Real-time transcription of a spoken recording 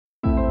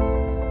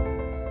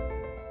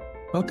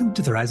Welcome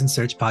to the Rise and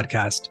Search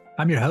podcast.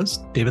 I'm your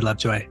host, David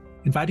Lovejoy,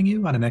 inviting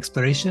you on an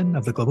exploration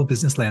of the global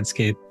business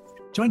landscape.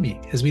 Join me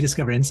as we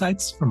discover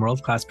insights from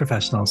world-class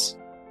professionals.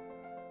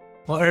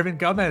 Well, Irvin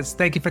Gomez,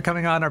 thank you for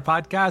coming on our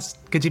podcast.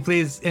 Could you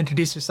please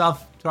introduce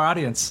yourself to our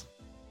audience?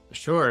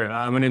 Sure.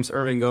 My name's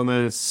Irvin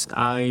Gomez.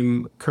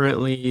 I'm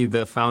currently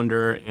the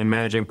founder and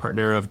managing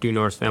partner of Due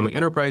North Family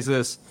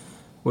Enterprises,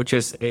 which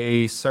is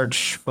a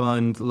search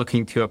fund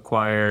looking to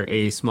acquire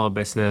a small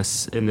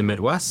business in the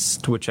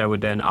Midwest, which I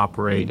would then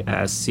operate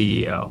as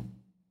CEO.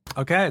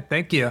 Okay,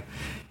 thank you.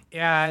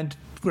 And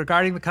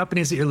regarding the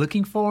companies that you're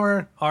looking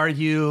for, are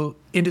you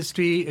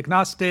industry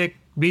agnostic,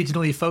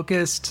 regionally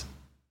focused?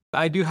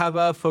 I do have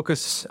a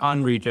focus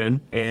on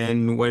region.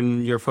 And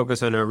when you're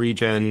focused on a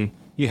region,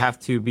 you have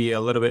to be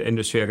a little bit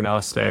industry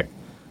agnostic.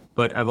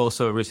 But I've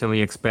also recently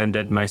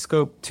expanded my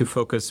scope to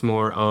focus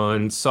more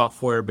on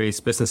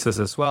software-based businesses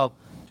as well,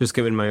 just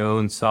given my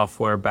own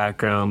software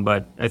background.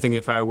 But I think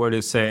if I were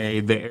to say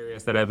the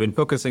areas that I've been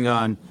focusing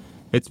on,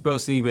 it's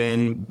mostly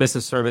been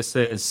business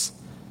services,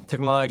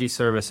 technology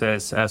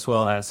services, as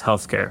well as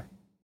healthcare.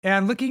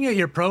 And looking at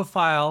your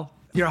profile,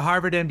 you're a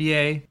Harvard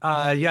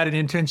MBA, you had an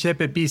internship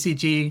at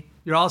BCG,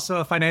 you're also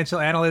a financial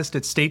analyst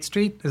at State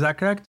Street, is that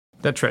correct?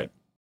 That's right.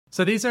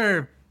 So these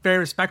are very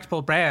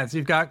respectable brands.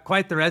 You've got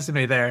quite the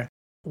resume there.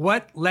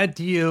 What led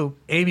to you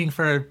aiming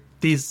for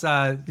these,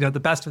 the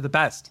best of the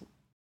best?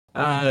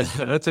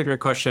 That's a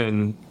great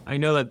question. I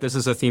know that this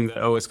is a theme that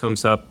always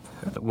comes up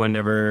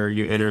whenever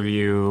you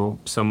interview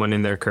someone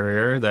in their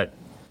career, that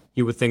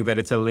you would think that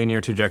it's a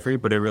linear trajectory,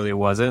 but it really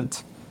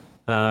wasn't.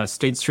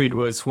 State Street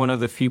was one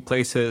of the few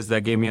places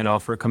that gave me an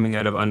offer coming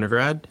out of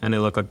undergrad, and it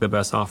looked like the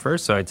best offer,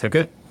 so I took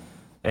it.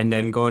 And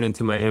then going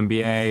into my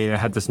MBA, I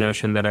had this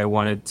notion that I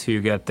wanted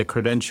to get the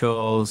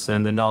credentials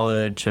and the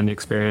knowledge and the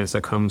experience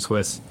that comes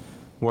with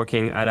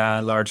working at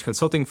a large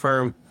consulting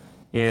firm.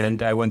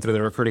 And I went through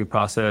the recruiting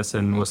process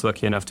and was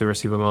lucky enough to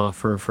receive an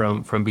offer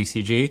from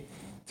BCG.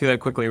 So I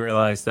quickly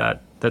realized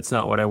that that's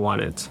not what I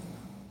wanted.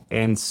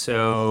 And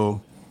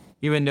so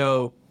even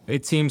though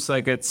it seems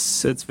like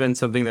it's been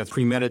something that's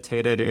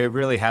premeditated, it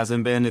really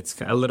hasn't been.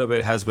 It's a little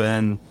bit has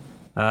been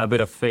a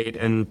bit of fate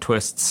and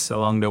twists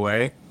along the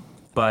way.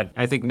 But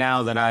I think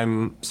now that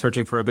I'm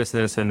searching for a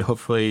business and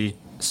hopefully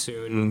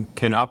soon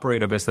can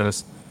operate a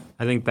business,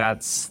 I think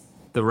that's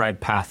the right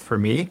path for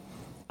me.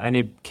 And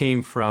it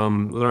came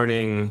from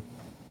learning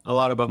a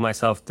lot about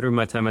myself through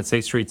my time at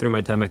State Street, through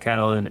my time at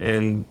Catalan,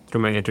 and through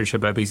my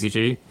internship at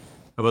BCG,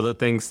 about the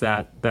things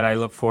that I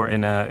look for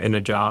in a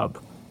job.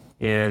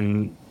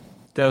 And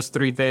those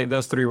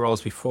three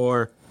roles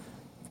before,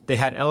 they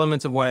had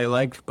elements of what I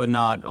liked, but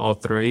not all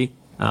three.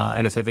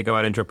 And as I think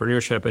about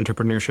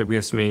entrepreneurship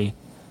gives me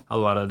a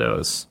lot of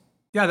those.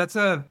 Yeah, that's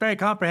a very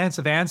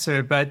comprehensive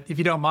answer. But if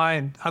you don't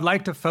mind, I'd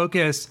like to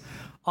focus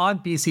on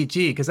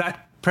BCG because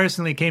that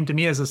personally came to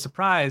me as a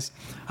surprise.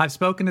 I've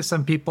spoken to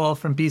some people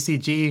from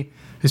BCG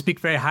who speak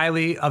very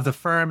highly of the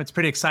firm. It's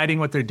pretty exciting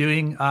what they're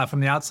doing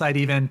from the outside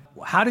even.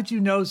 How did you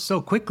know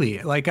so quickly,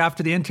 like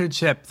after the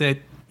internship, that,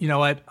 you know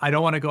what, I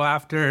don't want to go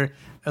after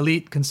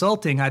elite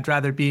consulting. I'd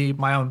rather be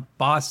my own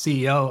boss,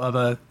 CEO of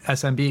a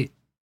SMB.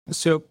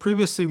 So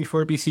previously,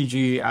 before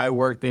BCG, I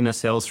worked in a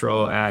sales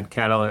role at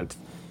Catalent.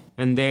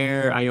 And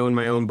there I owned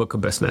my own book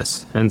of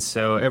business. And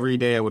so every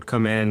day I would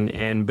come in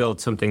and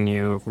build something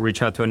new,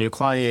 reach out to a new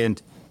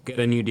client, get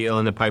a new deal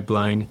in the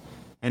pipeline.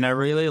 And I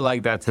really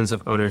like that sense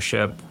of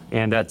ownership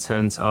and that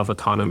sense of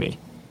autonomy.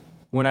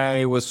 When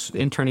I was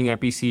interning at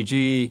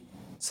BCG,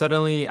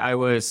 suddenly I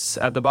was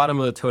at the bottom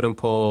of the totem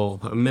pole,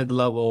 a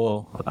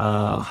mid-level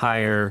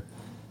hire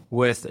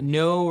with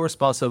no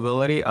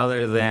responsibility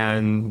other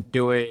than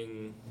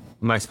doing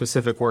my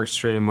specific work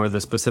stream or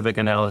the specific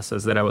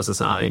analysis that I was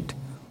assigned.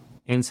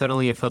 And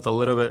suddenly it felt a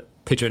little bit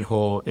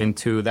pigeonholed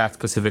into that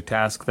specific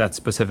task, that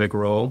specific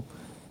role.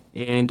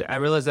 And I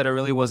realized that I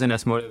really wasn't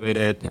as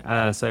motivated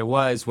as I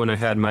was when I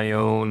had my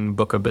own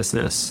book of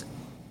business.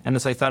 And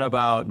as I thought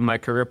about my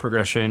career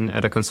progression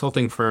at a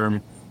consulting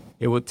firm,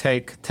 it would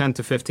take 10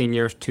 to 15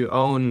 years to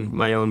own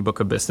my own book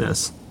of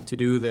business, to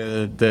do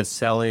the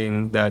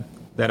selling that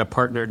a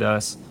partner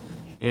does.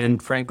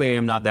 And frankly,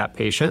 I'm not that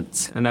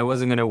patient, and I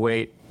wasn't going to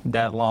wait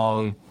that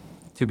long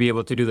to be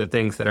able to do the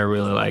things that I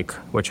really like,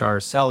 which are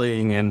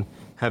selling and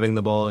having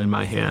the ball in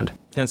my hand.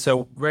 And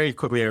so very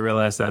quickly I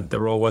realized that the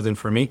role wasn't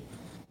for me.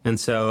 And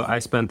so I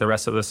spent the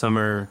rest of the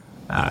summer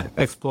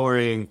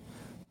exploring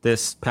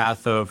this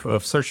path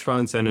of search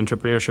funds and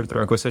entrepreneurship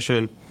through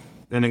acquisition,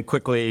 and then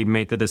quickly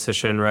made the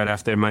decision right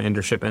after my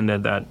internship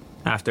ended that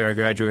after I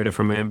graduated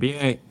from my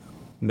MBA,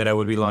 that I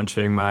would be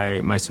launching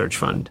my search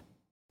fund.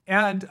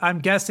 And I'm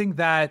guessing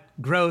that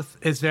growth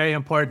is very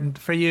important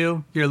for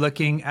you. You're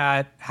looking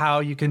at how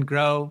you can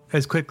grow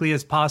as quickly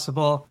as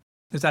possible.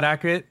 Is that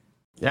accurate?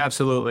 Yeah,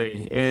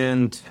 absolutely.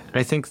 And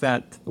I think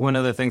that one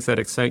of the things that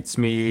excites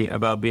me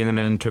about being in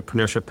an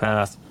entrepreneurship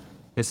path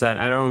is that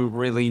I don't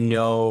really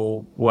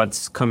know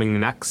what's coming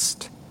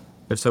next.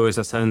 There's always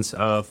a sense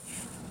of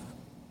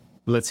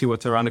let's see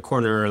what's around the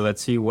corner.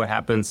 Let's see what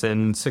happens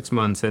in 6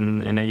 months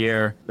and in a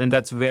year. And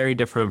that's very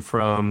different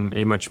from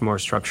a much more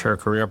structured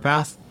career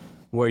path,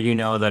 where you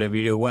know that if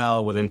you do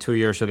well, within 2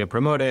 years, you'll get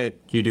promoted.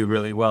 You do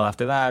really well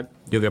after that,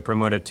 you'll get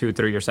promoted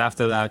 2-3 years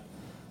after that.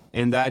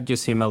 And that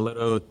just seemed a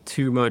little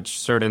too much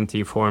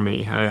certainty for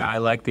me. I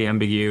like the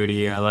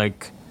ambiguity. I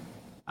like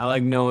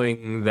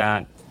knowing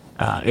that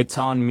it's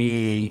on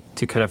me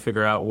to kind of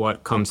figure out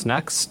what comes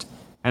next.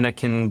 And I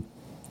can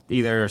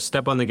either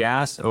step on the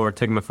gas or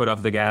take my foot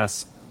off the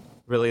gas,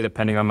 really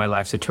depending on my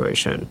life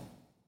situation.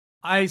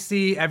 I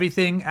see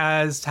everything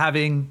as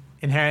having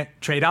inherent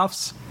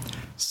trade-offs.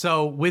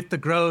 So with the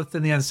growth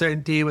and the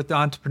uncertainty with the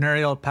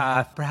entrepreneurial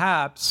path,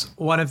 perhaps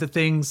one of the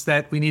things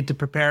that we need to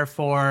prepare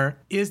for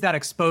is that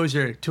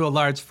exposure to a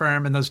large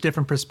firm and those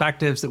different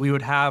perspectives that we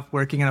would have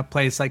working in a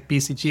place like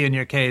BCG in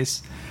your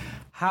case.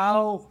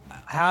 How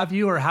have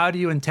you, or how do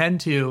you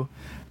intend to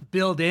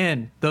build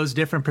in those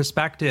different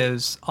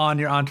perspectives on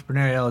your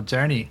entrepreneurial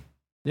journey?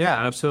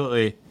 Yeah,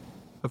 absolutely.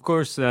 Of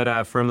course, that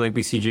a firm like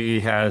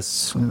BCG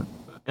has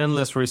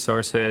endless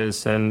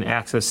resources and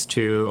access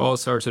to all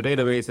sorts of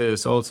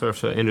databases, all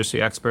sorts of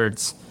industry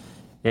experts.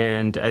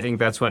 And I think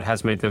that's what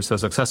has made them so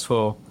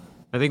successful.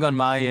 I think on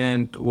my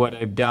end, what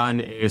I've done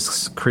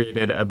is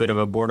created a bit of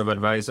a board of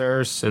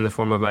advisors in the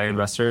form of my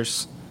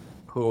investors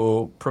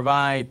who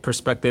provide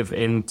perspective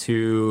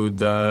into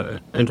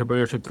the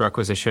entrepreneurship through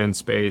acquisition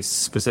space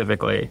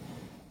specifically.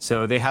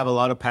 So they have a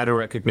lot of pattern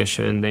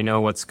recognition. They know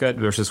what's good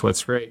versus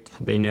what's great.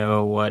 They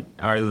know what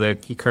are the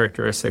key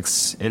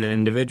characteristics in an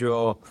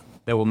individual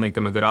that will make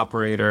them a good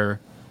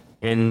operator.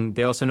 And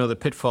they also know the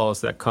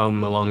pitfalls that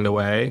come along the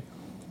way.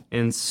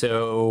 And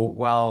so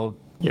while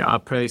a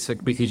place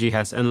like BCG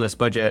has endless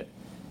budget,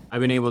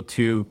 I've been able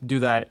to do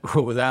that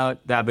without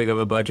that big of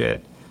a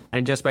budget.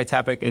 And just by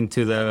tapping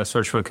into the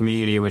search fund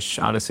community, which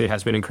honestly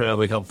has been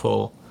incredibly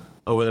helpful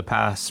over the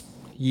past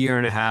year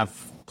and a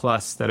half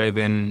plus that I've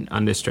been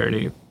on this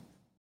journey.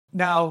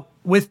 Now,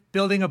 with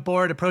building a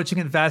board, approaching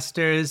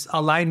investors,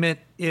 alignment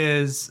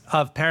is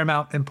of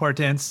paramount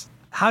importance.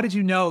 How did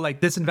you know,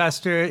 like, this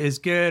investor is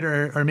good,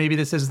 or maybe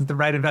this isn't the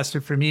right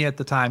investor for me at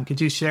the time? Could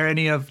you share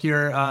any of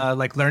your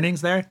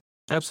learnings there?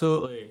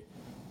 Absolutely.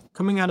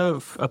 Coming out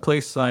of a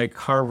place like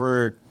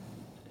Harvard,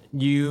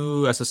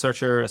 you as a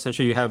searcher,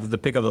 essentially you have the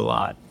pick of the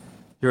lot.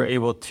 You're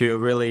able to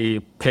really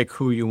pick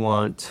who you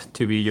want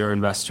to be your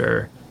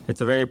investor.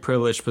 It's a very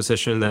privileged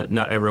position that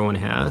not everyone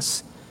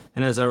has.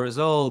 And as a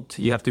result,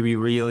 you have to be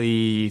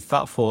really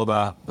thoughtful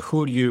about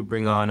who do you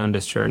bring on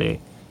this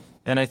journey.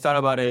 And I thought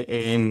about it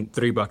in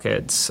 3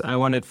 buckets. I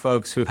wanted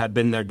folks who had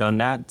been there, done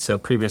that, so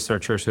previous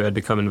searchers who had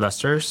become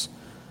investors.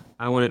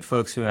 I wanted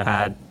folks who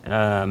had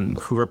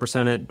who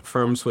represented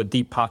firms with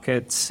deep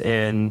pockets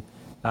and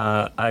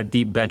a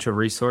deep bench of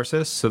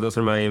resources. So those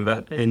are my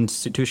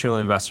institutional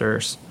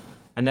investors.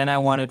 And then I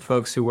wanted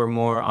folks who were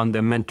more on the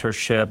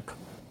mentorship,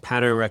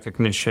 pattern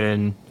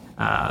recognition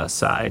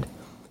side.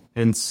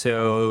 And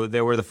so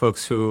they're the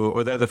folks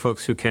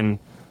who can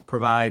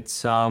provide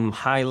some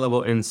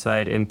high-level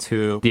insight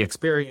into the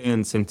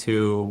experience,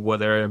 into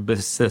whether a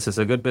business is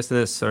a good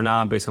business or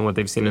not based on what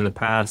they've seen in the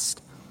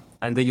past.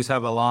 And they just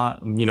have a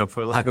lot,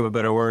 for lack of a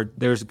better word,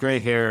 there's gray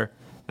hair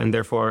and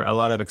therefore a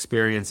lot of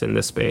experience in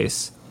this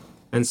space.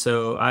 And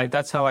so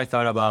that's how I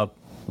thought about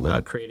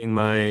creating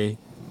my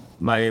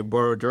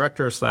board of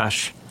director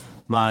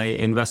 / my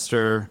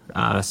investor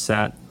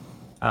set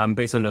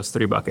based on those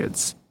 3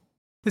 buckets.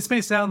 This may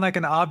sound like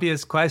an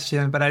obvious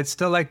question, but I'd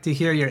still like to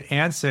hear your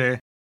answer.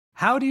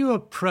 How do you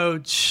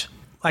approach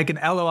like an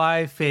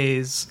LOI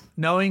phase,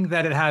 knowing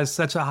that it has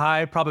such a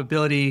high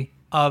probability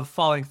of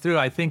falling through?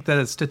 I think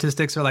the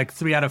statistics are like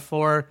 3 out of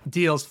 4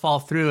 deals fall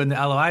through in the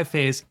LOI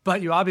phase,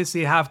 but you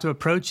obviously have to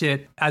approach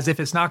it as if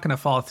it's not going to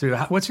fall through.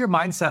 What's your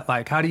mindset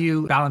like? How do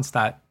you balance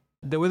that?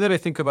 The way that I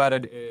think about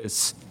it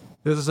is,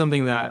 this is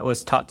something that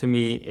was taught to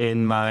me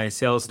in my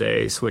sales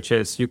days, which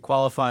is you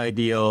qualify a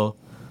deal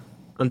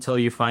until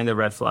you find the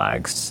red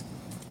flags.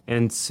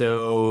 And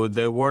so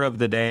the word of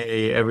the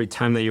day every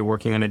time that you're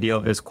working on a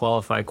deal is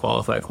qualify,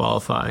 qualify,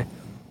 qualify.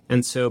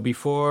 And so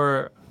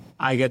before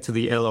I get to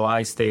the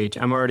LOI stage,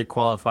 I'm already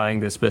qualifying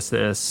this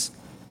business,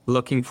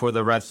 looking for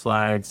the red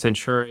flags,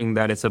 ensuring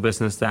that it's a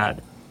business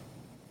that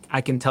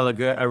I can tell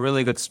a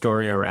really good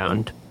story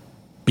around.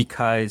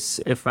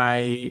 Because if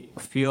I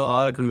feel a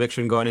lot of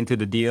conviction going into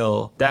the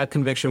deal, that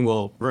conviction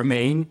will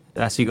remain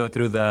as you go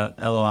through the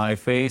LOI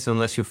phase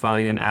unless you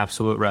find an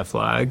absolute red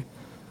flag.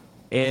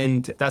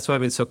 And that's why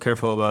I've been so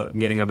careful about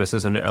getting a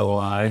business under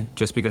LOI,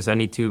 just because I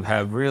need to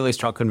have really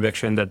strong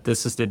conviction that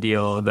this is the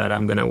deal that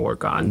I'm going to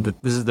work on,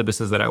 that this is the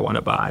business that I want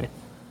to buy.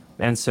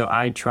 And so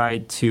I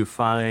tried to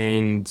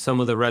find some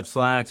of the red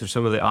flags or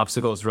some of the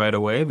obstacles right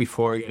away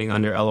before getting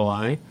under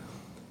LOI,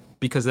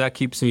 because that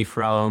keeps me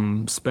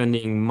from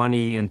spending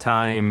money and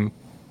time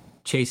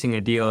chasing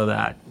a deal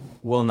that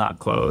will not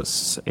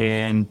close.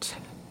 And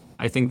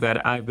I think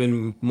that I've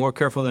been more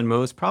careful than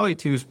most, probably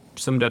to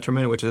some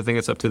detriment, which I think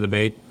it's up to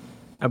debate,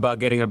 about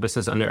getting a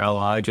business under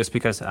LOI, just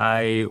because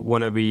I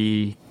want to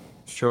be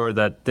sure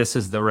that this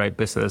is the right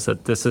business,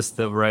 that this is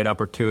the right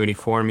opportunity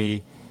for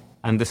me,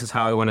 And this is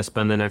how I want to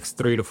spend the next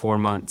 3 to 4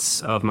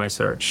 months of my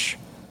search.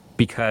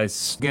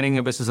 Because getting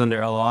a business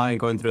under LOI and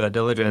going through that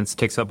diligence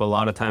takes up a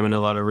lot of time and a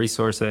lot of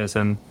resources.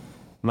 And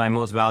my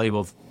most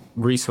valuable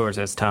resource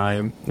is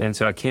time. And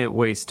so I can't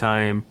waste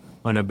time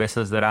on a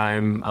business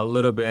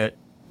that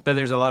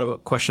there's a lot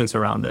of questions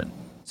around it.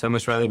 So I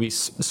must rather be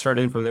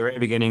certain from the very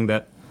beginning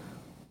that,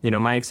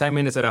 my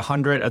excitement is at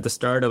 100 at the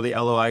start of the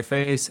LOI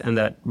phase, and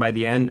that by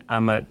the end,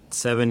 I'm at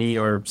 70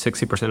 or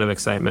 60% of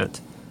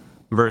excitement,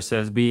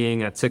 versus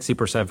being at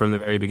 60% from the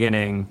very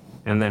beginning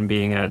and then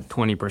being at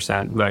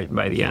 20%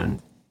 by the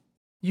end.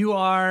 You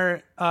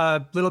are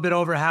a little bit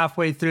over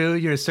halfway through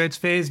your search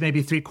phase,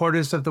 maybe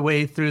 3/4 of the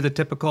way through the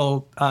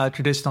typical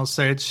traditional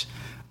search.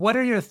 What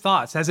are your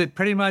thoughts? Has it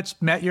pretty much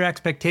met your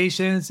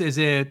expectations? Is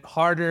it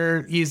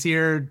harder,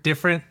 easier,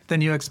 different than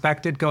you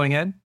expected going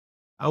in?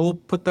 I will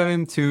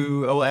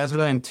answer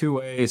that in 2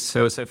 ways.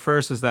 So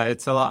first is that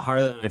it's a lot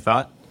harder than I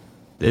thought.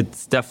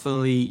 It's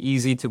definitely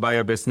easy to buy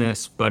a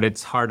business, but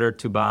it's harder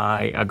to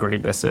buy a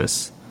great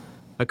business.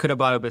 I could have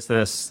bought a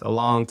business a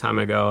long time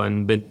ago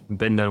and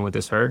been done with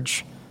this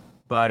search.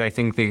 But I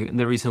think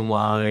the reason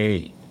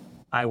why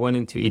I went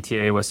into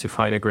ETA was to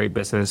find a great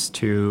business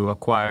to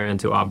acquire and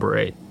to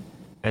operate.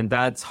 And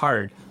that's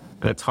hard.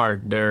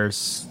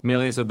 There's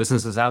millions of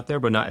businesses out there,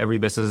 but not every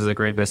business is a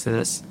great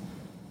business.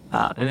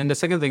 And then the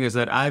second thing is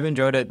that I've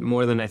enjoyed it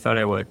more than I thought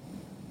I would.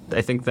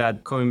 I think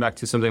that going back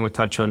to something we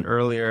touched on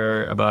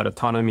earlier about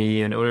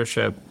autonomy and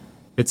ownership,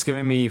 it's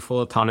given me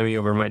full autonomy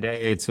over my day.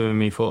 It's given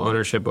me full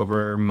ownership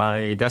over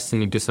my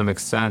destiny to some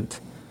extent.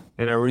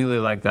 And I really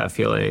like that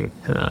feeling.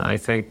 I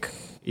think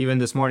even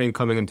this morning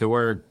coming into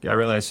work, I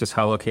realized just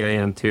how lucky I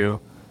am to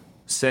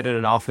sit in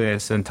an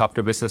office and talk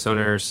to business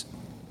owners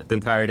the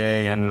entire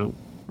day and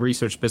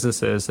research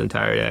businesses the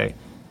entire day.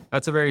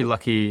 That's a very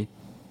lucky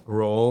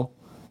role.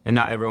 And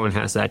not everyone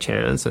has that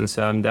chance. And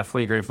so I'm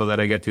definitely grateful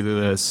that I get to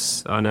do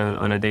this on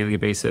a daily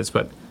basis.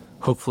 But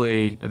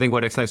hopefully, I think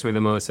what excites me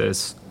the most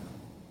is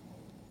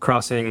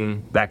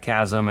crossing that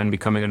chasm and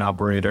becoming an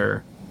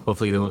operator,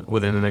 hopefully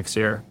within the next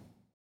year.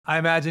 I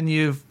imagine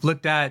you've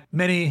looked at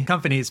many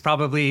companies,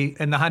 probably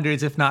in the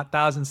hundreds, if not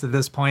thousands at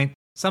this point.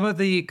 Some of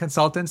the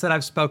consultants that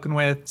I've spoken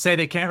with say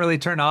they can't really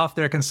turn off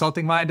their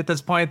consulting mind at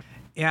this point.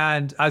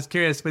 And I was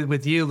curious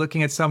with you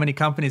looking at so many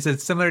companies,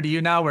 it's similar to you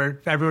now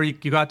where everywhere you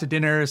go out to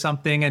dinner or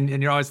something and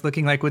you're always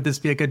looking like, would this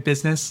be a good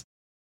business?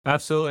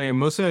 Absolutely.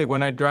 Mostly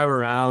when I drive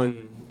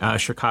around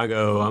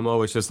Chicago, I'm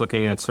always just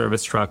looking at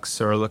service trucks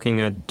or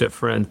looking at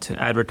different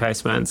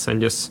advertisements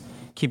and just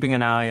keeping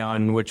an eye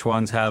on which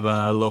ones have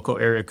a local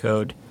area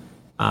code.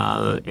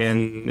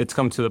 And it's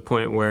come to the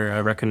point where I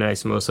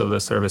recognize most of the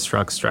service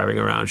trucks driving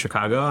around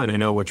Chicago, and I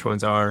know which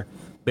ones are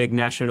big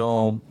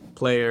national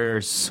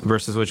players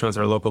versus which ones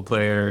are local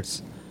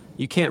players.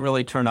 You can't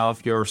really turn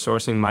off your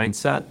sourcing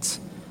mindset.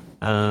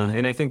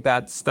 And I think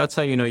that's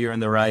how you know you're in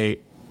the right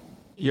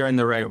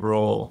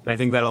role. I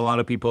think that a lot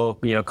of people,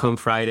 come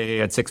Friday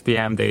at 6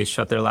 p.m., they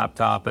shut their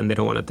laptop and they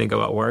don't want to think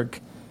about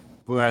work.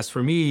 Whereas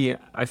for me,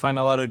 I find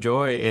a lot of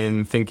joy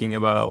in thinking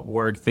about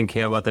work,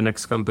 thinking about the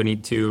next company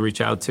to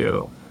reach out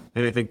to.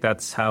 And I think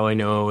that's how I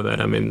know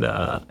that I'm in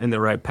the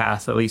right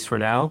path, at least for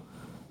now.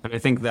 And I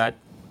think that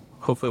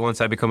hopefully once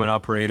I become an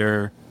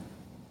operator,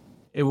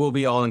 it will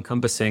be all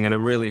encompassing, and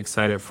I'm really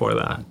excited for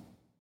that.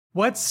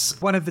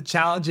 What's one of the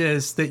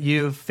challenges that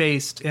you've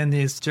faced in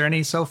this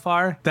journey so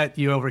far that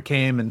you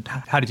overcame, and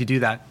how did you do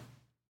that?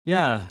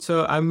 Yeah,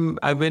 so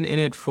I've been in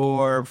it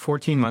for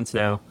 14 months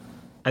now.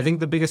 I think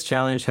the biggest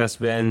challenge has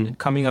been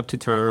coming up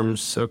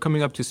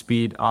to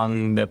speed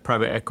on the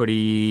private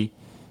equity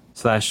 /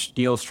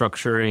 deal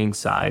structuring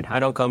side. I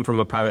don't come from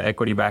a private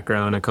equity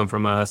background. I come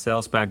from a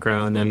sales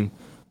background, and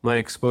my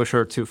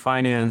exposure to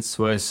finance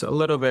was a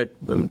little bit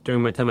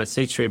during my time at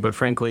State Street, but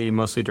frankly,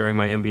 mostly during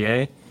my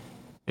MBA.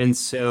 And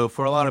so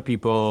for a lot of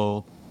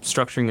people,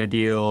 structuring a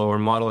deal or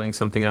modeling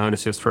something out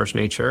is just first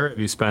nature. If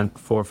you spent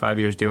 4 or 5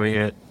 years doing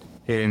it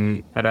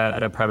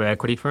at a private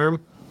equity firm.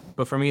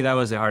 But for me, that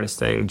was the hardest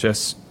thing,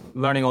 just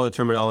learning all the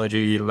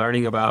terminology,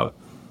 learning about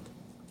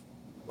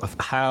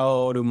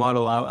how to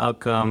model out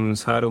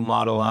outcomes, how to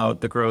model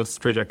out the growth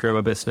trajectory of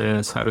a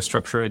business, how to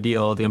structure a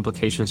deal, the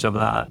implications of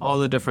that, all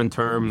the different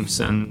terms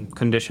and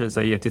conditions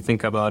that you have to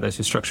think about as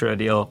you structure a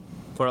deal.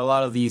 For a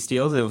lot of these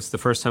deals, it was the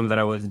first time that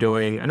I was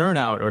doing an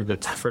earnout or the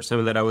first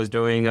time that I was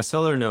doing a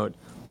seller note.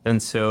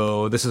 And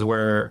so this is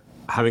where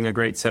having a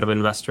great set of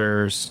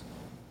investors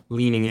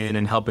leaning in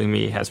and helping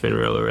me has been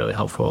really, really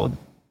helpful.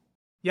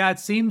 Yeah, it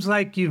seems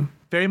like you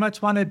very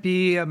much want to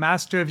be a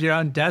master of your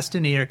own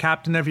destiny or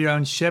captain of your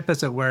own ship,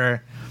 as it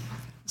were.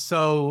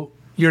 So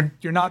you're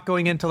not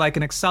going into like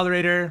an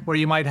accelerator where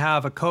you might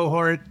have a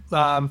cohort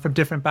from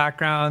different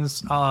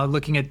backgrounds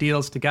looking at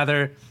deals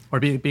together or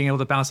being able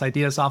to bounce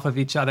ideas off of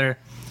each other.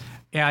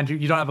 And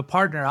you don't have a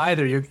partner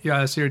either.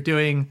 So you're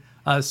doing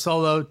a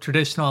solo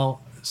traditional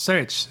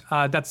search.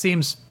 That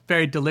seems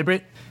very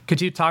deliberate.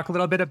 Could you talk a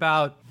little bit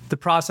about the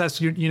process?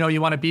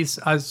 You want to be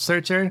a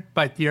searcher,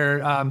 but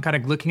you're kind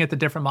of looking at the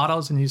different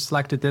models and you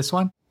selected this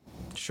one?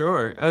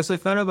 Sure. As I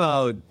thought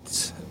about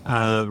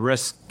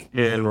risk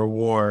and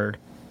reward,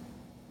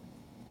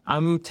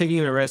 I'm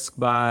taking a risk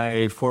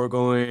by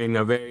foregoing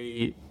a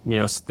very,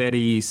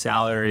 steady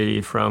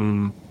salary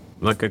from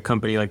like a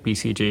company like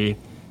BCG.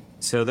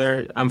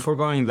 So I'm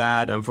foregoing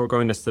that. I'm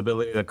foregoing the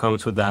stability that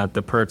comes with that,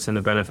 the perks and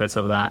the benefits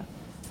of that.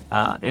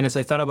 And as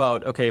I thought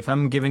about, okay, if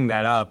I'm giving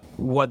that up,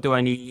 what do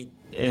I need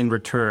in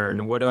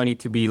return? What do I need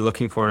to be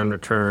looking for in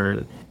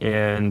return?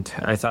 And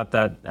I thought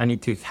that I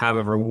need to have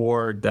a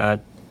reward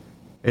that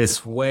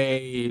is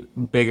way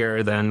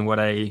bigger than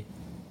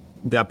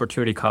the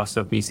opportunity cost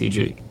of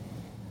BCG.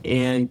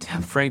 And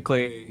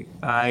frankly,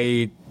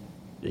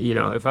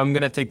 if I'm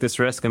going to take this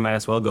risk, I might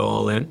as well go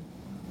all in,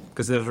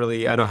 because I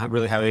don't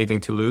really have anything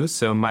to lose.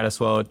 So I might as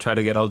well try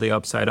to get all the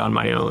upside on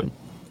my own.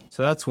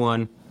 So that's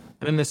one.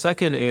 And then the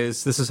second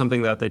is, this is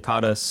something that they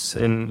taught us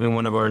in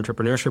one of our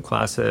entrepreneurship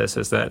classes,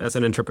 is that as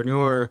an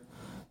entrepreneur,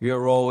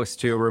 your role is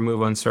to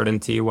remove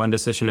uncertainty one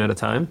decision at a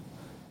time.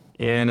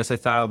 And as I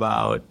thought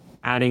about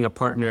adding a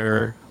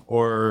partner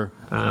or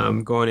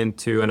going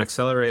into an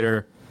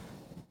accelerator,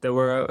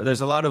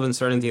 there's a lot of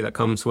uncertainty that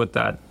comes with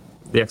that.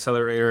 The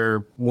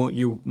accelerator,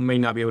 you may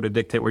not be able to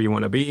dictate where you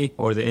want to be,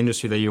 or the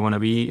industry that you're going to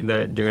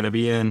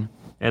be in.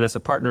 And as a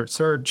partner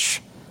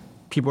search,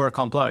 people are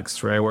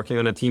complex, right? Working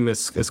on a team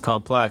is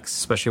complex,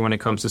 especially when it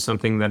comes to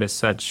something that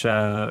is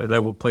that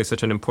will play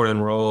such an important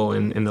role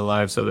in the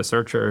lives of the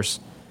searchers.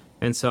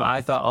 And so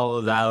I thought all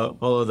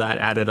of that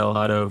added a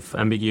lot of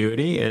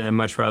ambiguity, and I'd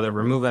much rather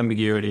remove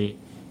ambiguity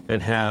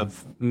and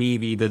have me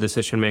be the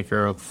decision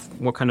maker of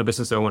what kind of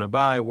business do I want to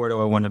buy, where do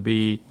I want to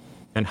be,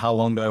 and how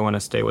long do I want to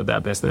stay with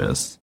that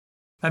business.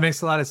 That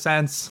makes a lot of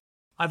sense.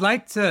 I'd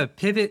like to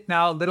pivot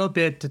now a little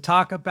bit to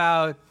talk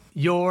about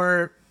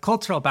your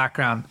cultural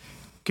background.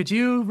 Could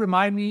you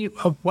remind me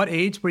of what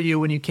age were you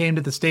when you came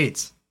to the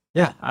States?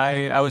 Yeah,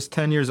 I was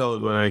 10 years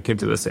old when I came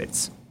to the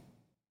States.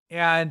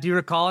 And do you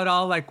recall at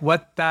all like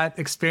what that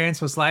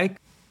experience was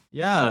like?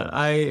 Yeah,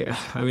 I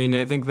mean,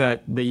 I think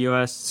that the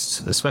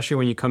U.S., especially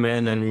when you come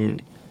in and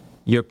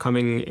you're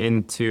coming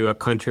into a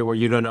country where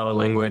you don't know the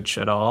language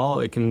at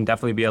all, it can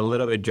definitely be a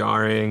little bit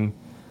jarring.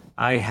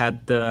 I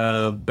had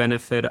the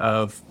benefit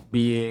of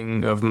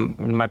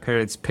my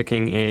parents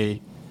picking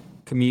a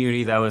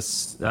community that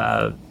was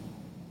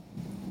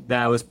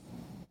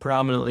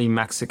predominantly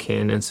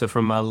Mexican. And so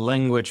from a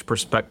language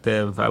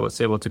perspective, I was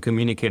able to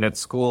communicate at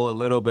school a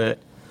little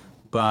bit,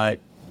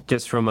 but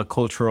just from a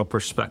cultural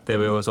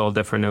perspective, it was all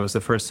different. It was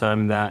the first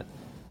time that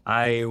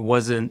I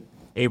wasn't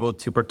able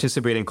to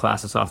participate in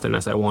class as often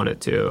as I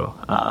wanted to.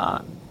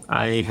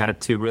 I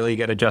had to really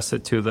get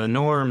adjusted to the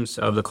norms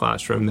of the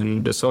classroom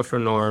and the social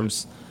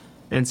norms.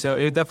 And so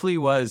it definitely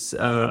was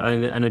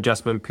an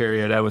adjustment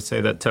period. I would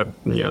say that took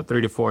 3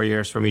 to 4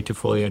 years for me to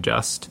fully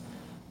adjust.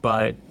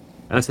 But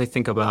as I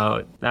think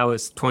about, that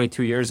was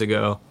 22 years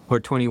ago or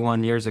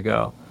 21 years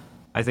ago.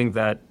 I think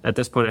that at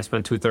this point I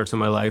spent 2/3 of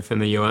my life in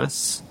the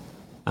U.S.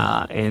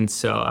 And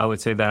so I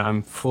would say that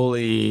I'm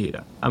fully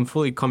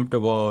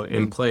comfortable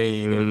in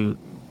playing in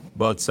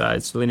both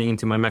sides, leaning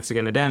into my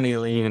Mexican identity,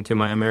 leaning into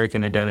my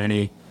American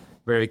identity,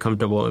 very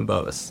comfortable in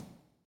both.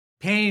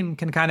 Pain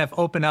can kind of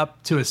open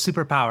up to a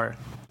superpower.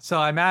 So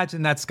I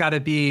imagine that's got to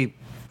be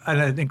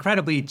an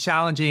incredibly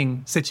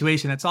challenging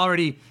situation. It's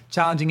already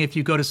challenging if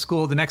you go to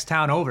school the next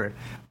town over,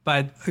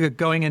 but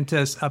going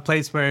into a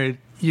place where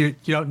you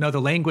don't know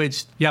the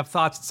language, you have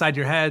thoughts inside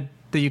your head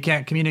that you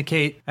can't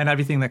communicate and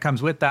everything that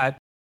comes with that.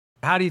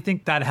 How do you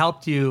think that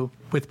helped you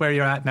with where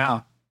you're at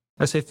now?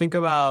 As I think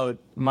about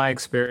my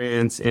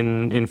experience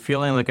in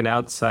feeling like an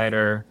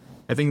outsider,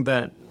 I think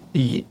that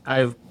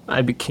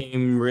I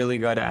became really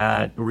good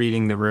at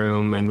reading the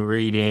room and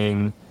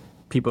reading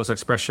people's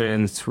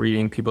expressions,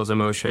 reading people's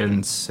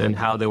emotions and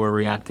how they were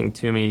reacting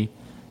to me.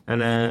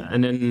 And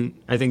then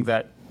I think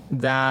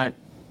that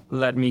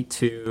led me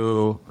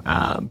to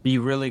be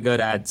really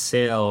good at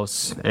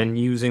sales and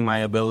using my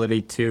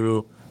ability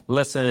to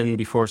listen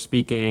before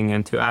speaking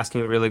and to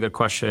asking really good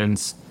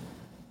questions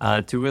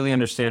to really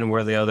understand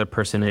where the other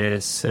person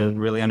is and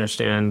really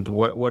understand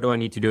what do I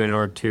need to do in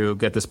order to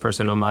get this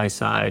person on my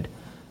side.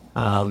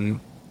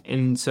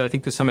 And so I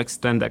think to some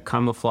extent that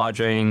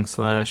camouflaging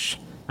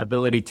 /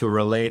 ability to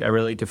relate,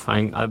 ability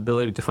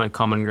to find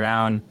common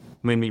ground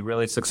made me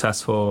really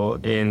successful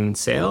in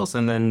sales.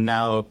 And then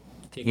now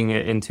taking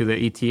it into the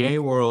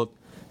ETA world,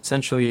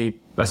 essentially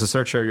as a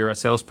searcher, you're a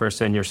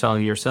salesperson, you're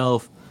selling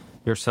yourself,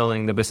 you're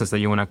selling the business that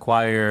you want to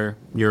acquire,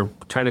 you're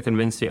trying to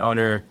convince the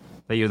owner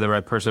that you're the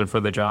right person for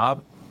the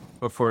job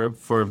or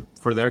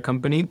for their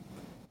company.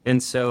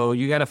 And so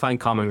you got to find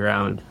common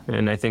ground.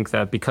 And I think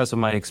that because of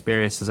my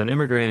experience as an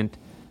immigrant,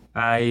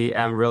 I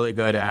am really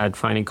good at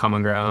finding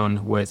common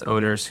ground with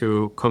owners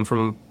who come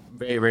from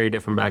very, very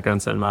different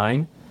backgrounds than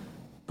mine.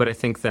 But I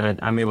think that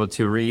I'm able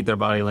to read their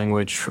body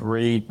language,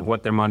 read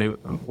what their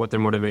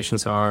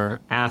motivations are,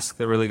 ask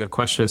the really good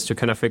questions to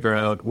kind of figure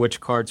out which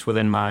cards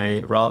within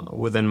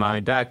my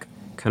deck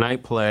can I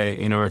play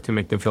in order to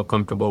make them feel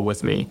comfortable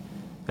with me.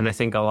 And I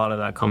think a lot of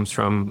that comes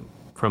from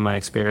my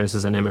experience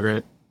as an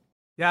immigrant.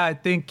 Yeah, I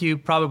think you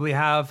probably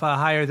have a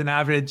higher than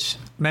average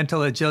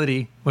mental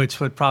agility, which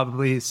would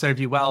probably serve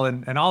you well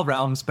in all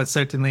realms, but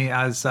certainly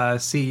as a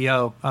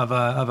CEO of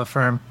a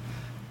firm.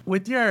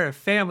 With your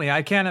family,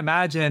 I can't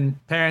imagine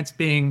parents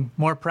being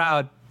more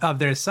proud of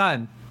their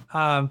son.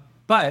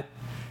 But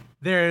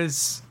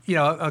there's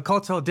a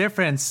cultural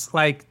difference.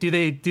 Like, do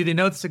they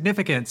know the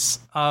significance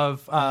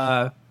of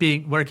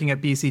being working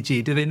at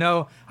BCG? Do they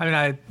know? I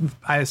mean,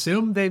 I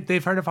assume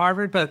they've heard of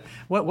Harvard, but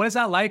what is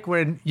that like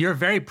when you're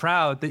very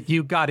proud that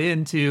you got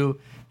into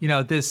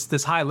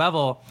this high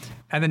level,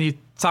 and then you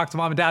talk to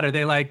mom and dad? Are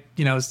they like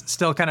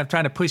still kind of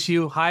trying to push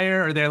you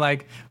higher, or they're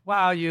like,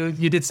 wow, you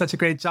did such a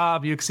great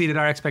job, you exceeded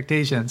our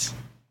expectations?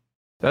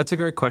 That's a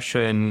great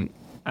question.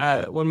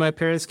 When my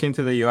parents came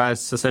to the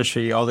U.S.,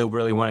 essentially all they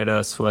really wanted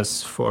us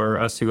was for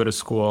us to go to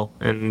school,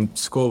 and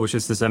school, which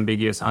is this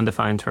ambiguous,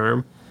 undefined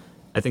term.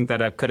 I think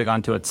that I could have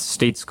gone to a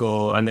state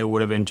school and they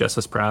would have been just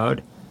as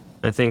proud.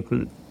 I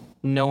think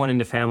no one in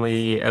the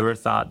family ever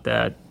thought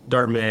that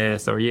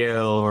Dartmouth or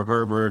Yale or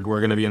Harvard were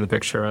going to be in the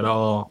picture at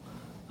all.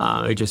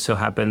 It just so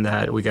happened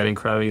that we got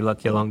incredibly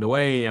lucky along the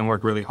way and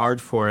worked really hard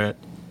for it.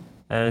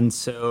 And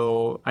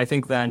so I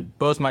think that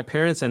both my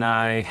parents and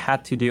I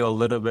had to do a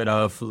little bit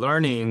of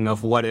learning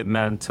of what it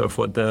meant, of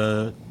what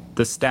the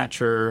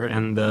stature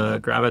and the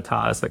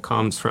gravitas that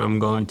comes from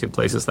going to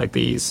places like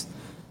these.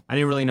 I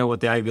didn't really know what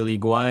the Ivy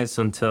League was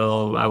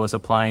until I was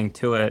applying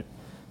to it.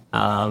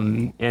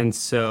 And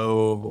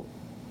so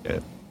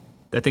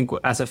I think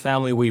as a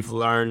family, we've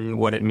learned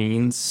what it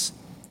means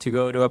to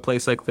go to a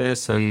place like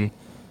this and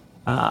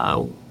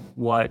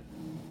what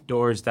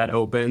doors that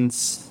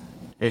opens.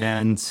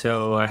 And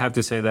so I have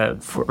to say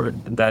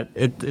that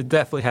it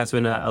definitely has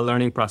been a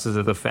learning process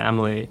of the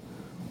family.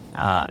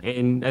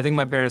 And I think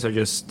my parents are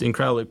just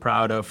incredibly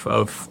proud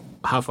of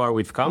how far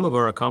we've come, of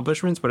our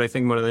accomplishments. But I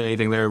think more than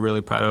anything, they're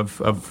really proud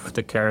of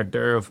the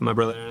character of my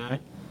brother and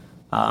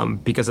I.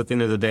 Because at the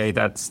end of the day,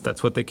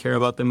 that's what they care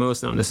about the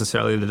most, not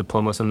necessarily the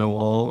diplomas on the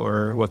wall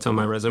or what's on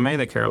my resume.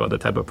 They care about the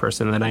type of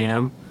person that I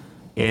am.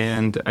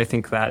 And I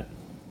think that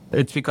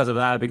it's because of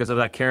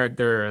that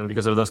character and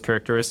because of those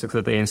characteristics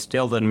that they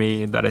instilled in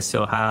me that I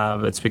still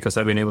have. It's because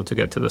I've been able to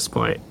get to this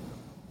point.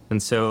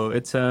 And so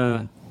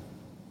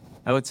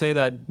I would say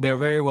that they're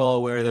very well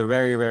aware. They're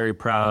very, very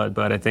proud.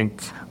 But I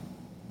think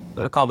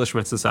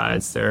accomplishments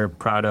aside, they're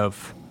proud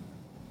of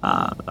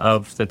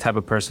the type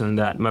of person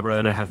that my brother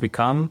and I have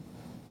become.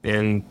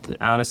 And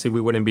honestly,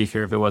 we wouldn't be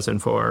here if it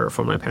wasn't for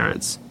my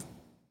parents.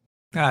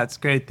 Yeah, it's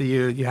great that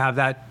you have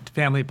that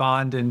family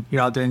bond and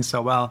you're all doing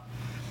so well.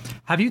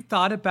 Have you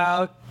thought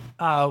about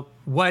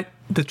what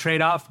the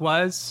trade-off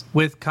was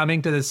with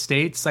coming to the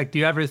States? Like, do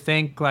you ever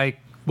think, like,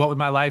 what would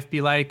my life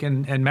be like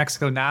in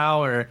Mexico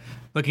now, or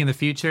looking in the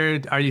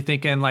future? Are you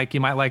thinking, like, you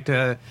might like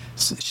to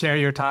share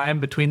your time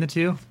between the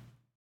two?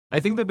 I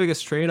think the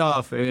biggest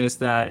trade-off is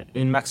that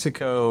in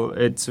Mexico,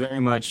 it's very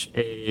much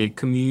a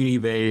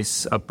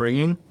community-based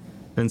upbringing.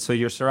 And so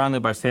you're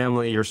surrounded by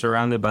family, you're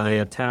surrounded by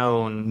a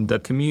town, the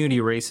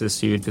community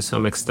raises you to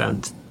some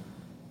extent.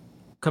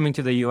 Coming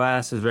to the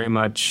U.S. is very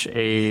much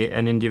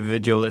an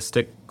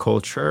individualistic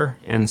culture.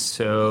 And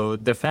so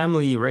the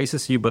family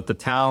raises you, but the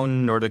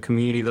town or the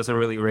community doesn't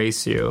really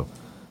raise you.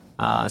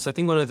 So I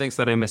think one of the things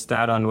that I missed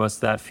out on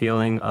was that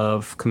feeling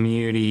of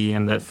community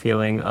and that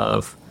feeling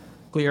of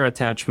clear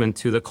attachment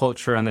to the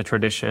culture and the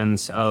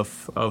traditions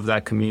of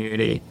that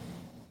community.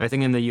 I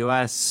think in the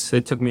U.S.,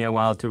 it took me a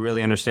while to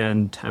really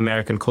understand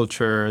American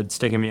culture. It's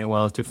taken me a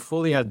while to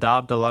fully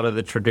adopt a lot of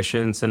the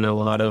traditions and a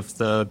lot of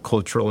the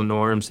cultural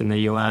norms in the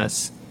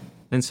U.S.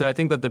 And so I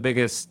think that the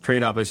biggest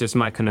trade-off is just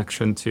my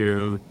connection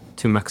to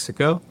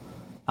Mexico.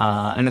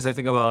 And as I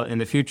think about in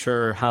the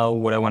future, how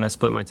would I want to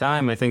split my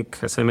time? I think,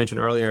 as I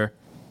mentioned earlier,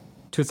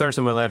 2/3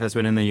 of my life has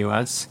been in the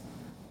U.S.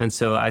 And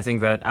so I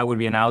think that I would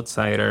be an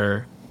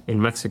outsider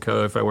in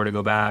Mexico if I were to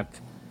go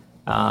back.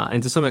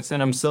 And to some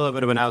extent, I'm still a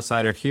bit of an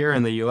outsider here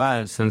in the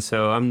U.S., and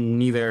so I'm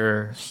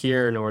neither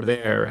here nor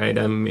there, right?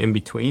 I'm in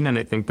between, and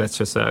I think that's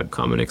just a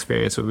common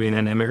experience of being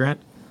an immigrant.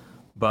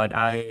 But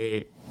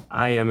I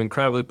am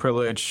incredibly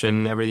privileged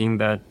in every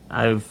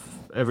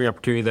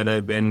opportunity that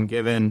I've been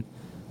given.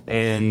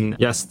 And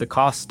yes, the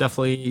cost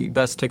definitely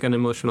does take an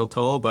emotional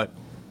toll, but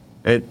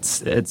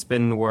it's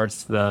been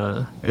worth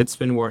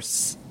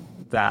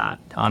that,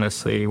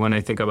 honestly, when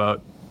I think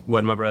about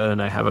what my brother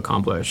and I have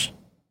accomplished.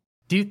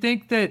 Do you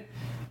think that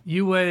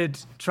you would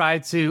try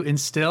to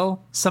instill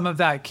some of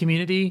that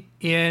community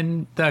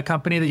in the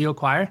company that you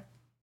acquire?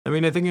 I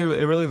mean, I think it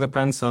really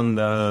depends on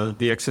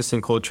the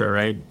existing culture,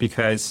 right?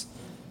 Because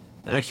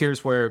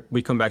here's where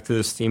we come back to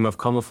this theme of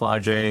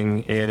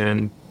camouflaging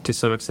and to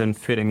some extent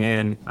fitting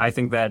in. I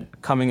think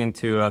that coming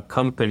into a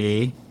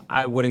company,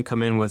 I wouldn't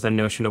come in with a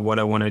notion of what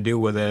I want to do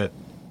with it.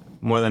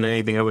 More than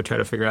anything, I would try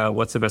to figure out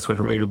what's the best way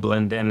for me to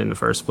blend in the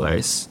first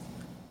place.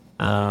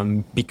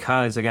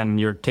 Because, again,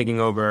 you're taking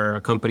over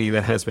a company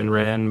that has been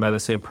ran by the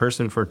same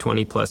person for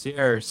 20 plus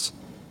years.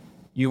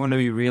 You want to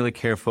be really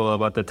careful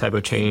about the type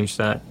of change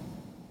that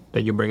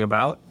you bring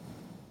about.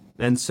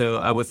 And so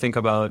I would think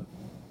about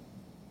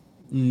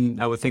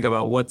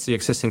what's the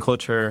existing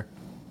culture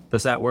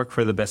does that work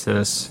for the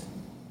business?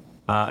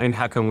 And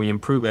how can we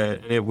improve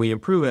it? And if we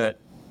improve it,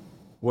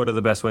 what are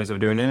the best ways of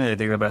doing it? And I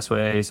think the best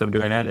ways of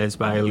doing it is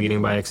by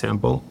leading by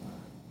example.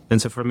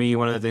 And so for me,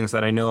 one of the things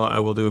that I know I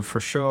will do for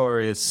sure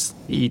is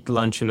eat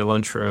lunch in the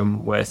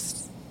lunchroom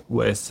with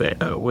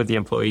the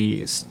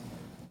employees,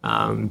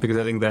 because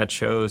I think that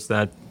shows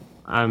that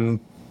I'm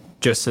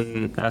just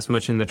as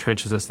much in the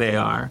trenches as they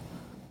are.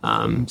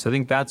 So I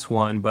think that's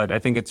one, but I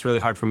think it's really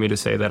hard for me to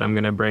say that I'm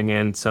going to bring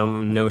in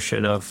some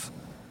notion of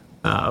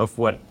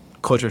what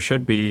culture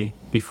should be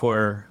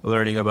before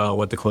learning about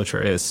what the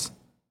culture is.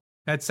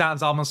 That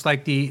sounds almost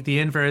like the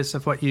inverse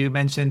of what you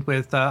mentioned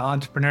with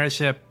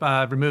entrepreneurship,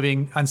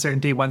 removing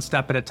uncertainty one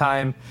step at a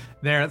time.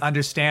 They're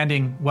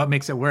understanding what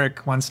makes it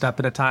work one step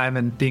at a time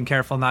and being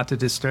careful not to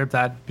disturb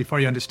that before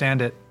you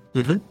understand it.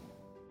 Mm-hmm.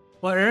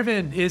 Well,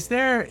 Irvin, is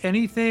there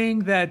anything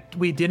that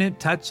we didn't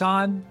touch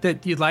on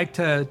that you'd like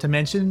to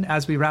mention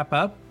as we wrap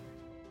up?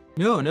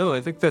 No,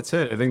 I think that's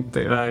it. I think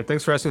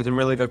thanks for asking some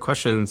really good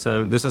questions.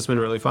 This has been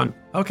really fun.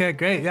 Okay,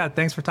 great. Yeah,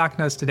 thanks for talking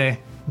to us today.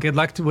 Good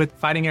luck with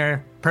finding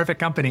your perfect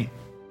company.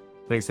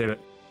 Thanks, David.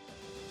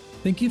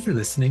 Thank you for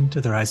listening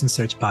to the Horizon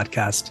Search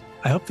podcast.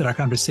 I hope that our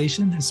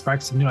conversation has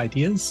sparked some new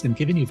ideas and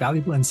given you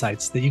valuable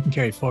insights that you can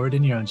carry forward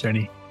in your own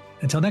journey.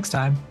 Until next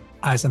time,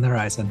 eyes on the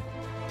horizon.